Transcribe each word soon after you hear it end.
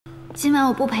今晚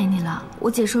我不陪你了，我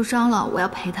姐受伤了，我要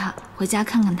陪她回家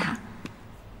看看她。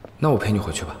那我陪你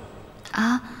回去吧。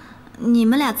啊，你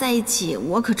们俩在一起，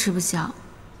我可吃不消，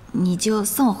你就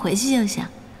送我回去就行。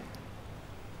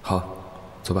好，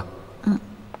走吧。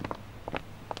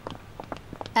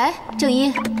哎，正一，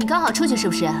你刚好出去是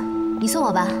不是？你送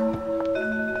我吧。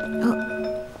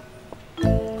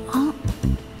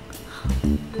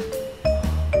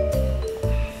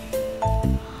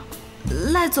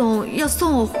赖总要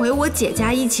送我回我姐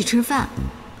家一起吃饭，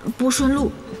不顺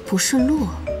路。不顺路？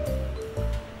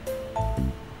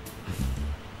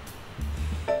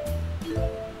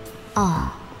哦，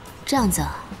这样子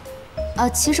啊。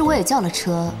其实我也叫了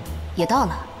车，也到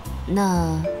了。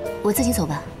那我自己走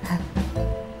吧。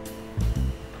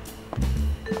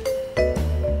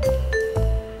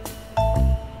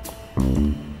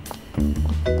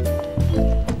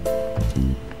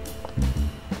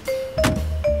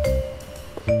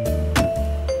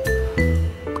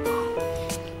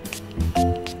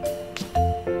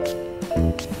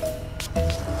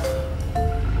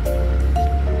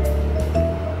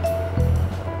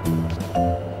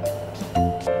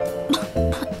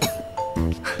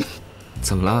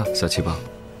怎么了，小气包？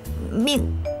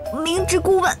明知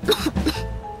故问。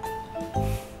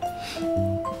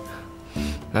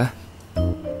来，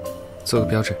做个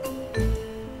标志。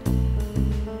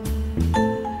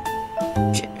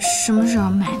这什么时候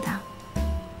买的？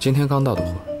今天刚到的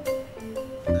货。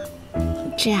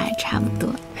这还差不多。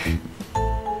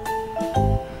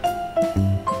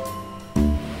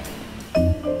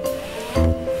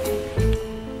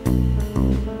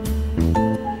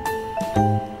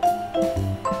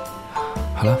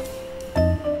好了。